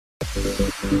Hello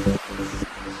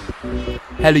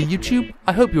YouTube,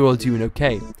 I hope you're all doing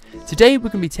okay. Today we're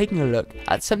going to be taking a look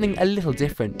at something a little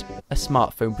different, a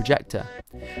smartphone projector.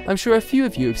 I'm sure a few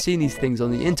of you have seen these things on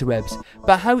the interwebs,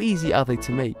 but how easy are they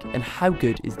to make and how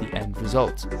good is the end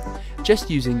result? Just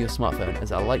using your smartphone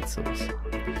as a light source.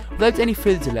 Without any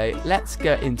further delay, let's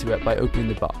get into it by opening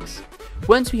the box.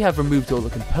 Once we have removed all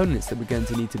the components that we're going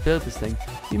to need to build this thing,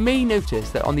 you may notice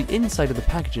that on the inside of the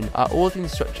packaging are all the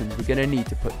instructions we're going to need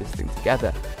to put this thing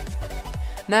together.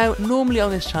 Now, normally on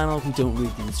this channel we don't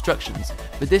read the instructions,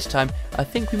 but this time I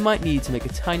think we might need to make a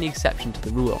tiny exception to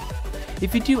the rule.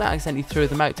 If you do accidentally throw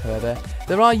them out however,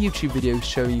 there are YouTube videos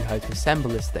showing you how to assemble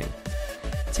this thing.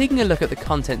 Taking a look at the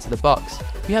contents of the box,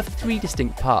 we have three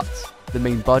distinct parts: the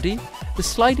main body, the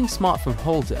sliding smartphone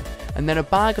holder, and then a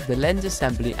bag of the lens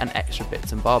assembly and extra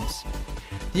bits and bobs.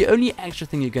 The only extra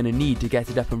thing you're going to need to get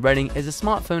it up and running is a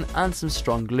smartphone and some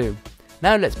strong glue.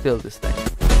 Now let's build this thing.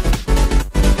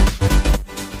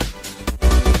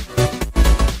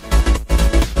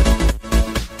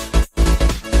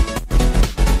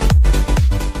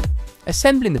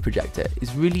 Assembling the projector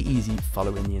is really easy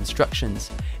following the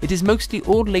instructions. It is mostly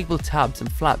all labelled tabs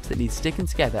and flaps that need sticking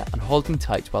together and holding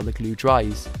tight while the glue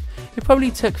dries. It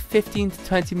probably took 15 to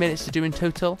 20 minutes to do in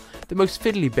total, the most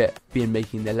fiddly bit being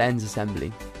making the lens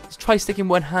assembly. Just try sticking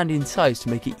one hand inside to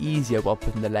make it easier while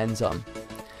putting the lens on.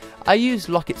 I use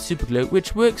Locket Superglue,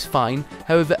 which works fine,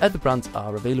 however other brands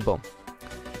are available.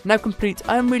 Now complete,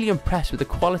 I am really impressed with the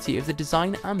quality of the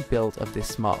design and build of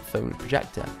this smartphone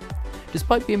projector.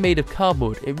 Despite being made of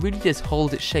cardboard, it really does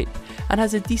hold its shape and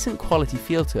has a decent quality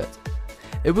feel to it.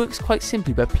 It works quite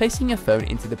simply by placing your phone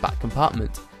into the back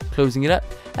compartment, closing it up,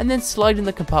 and then sliding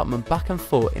the compartment back and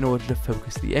forth in order to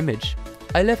focus the image.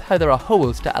 I love how there are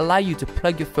holes that allow you to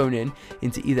plug your phone in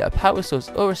into either a power source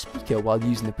or a speaker while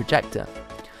using the projector.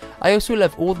 I also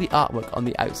love all the artwork on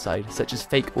the outside, such as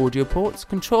fake audio ports,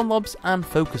 control knobs and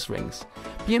focus rings.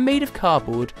 Being made of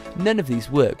cardboard, none of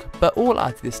these work, but all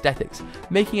add to the aesthetics,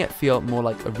 making it feel more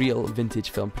like a real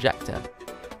vintage film projector.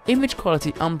 Image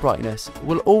quality and brightness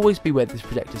will always be where this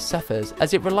projector suffers,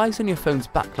 as it relies on your phone's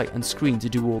backlight and screen to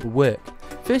do all the work.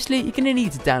 Firstly, you're going to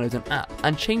need to download an app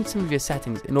and change some of your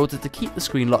settings in order to keep the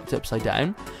screen locked upside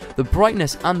down, the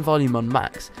brightness and volume on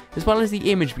max, as well as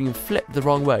the image being flipped the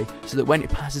wrong way so that when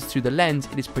it passes through the lens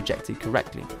it is projected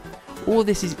correctly. All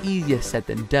this is easier said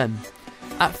than done.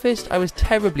 At first I was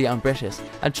terribly ambitious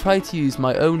and tried to use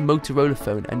my own Motorola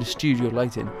phone and a studio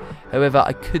lighting, however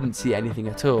I couldn't see anything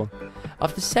at all.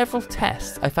 After several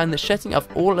tests I found that shutting off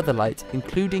all of the lights,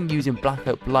 including using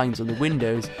blackout blinds on the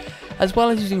windows, as well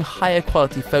as using higher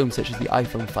quality phones such as the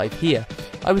iPhone 5 here,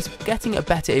 I was getting a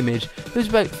better image that was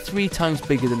about 3 times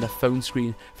bigger than the phone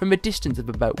screen from a distance of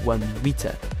about 1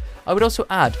 meter. I would also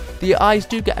add that your eyes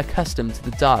do get accustomed to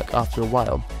the dark after a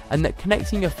while, and that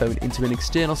connecting your phone into an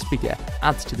external speaker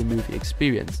adds to the movie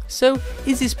experience. So,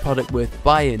 is this product worth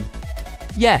buying?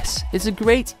 Yes, it's a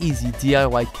great easy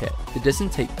DIY kit that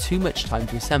doesn't take too much time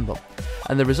to assemble,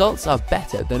 and the results are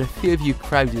better than a few of you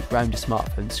crowded around a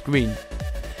smartphone screen.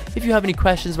 If you have any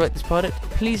questions about this product,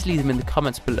 please leave them in the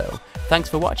comments below. Thanks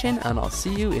for watching and I'll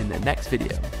see you in the next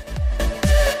video.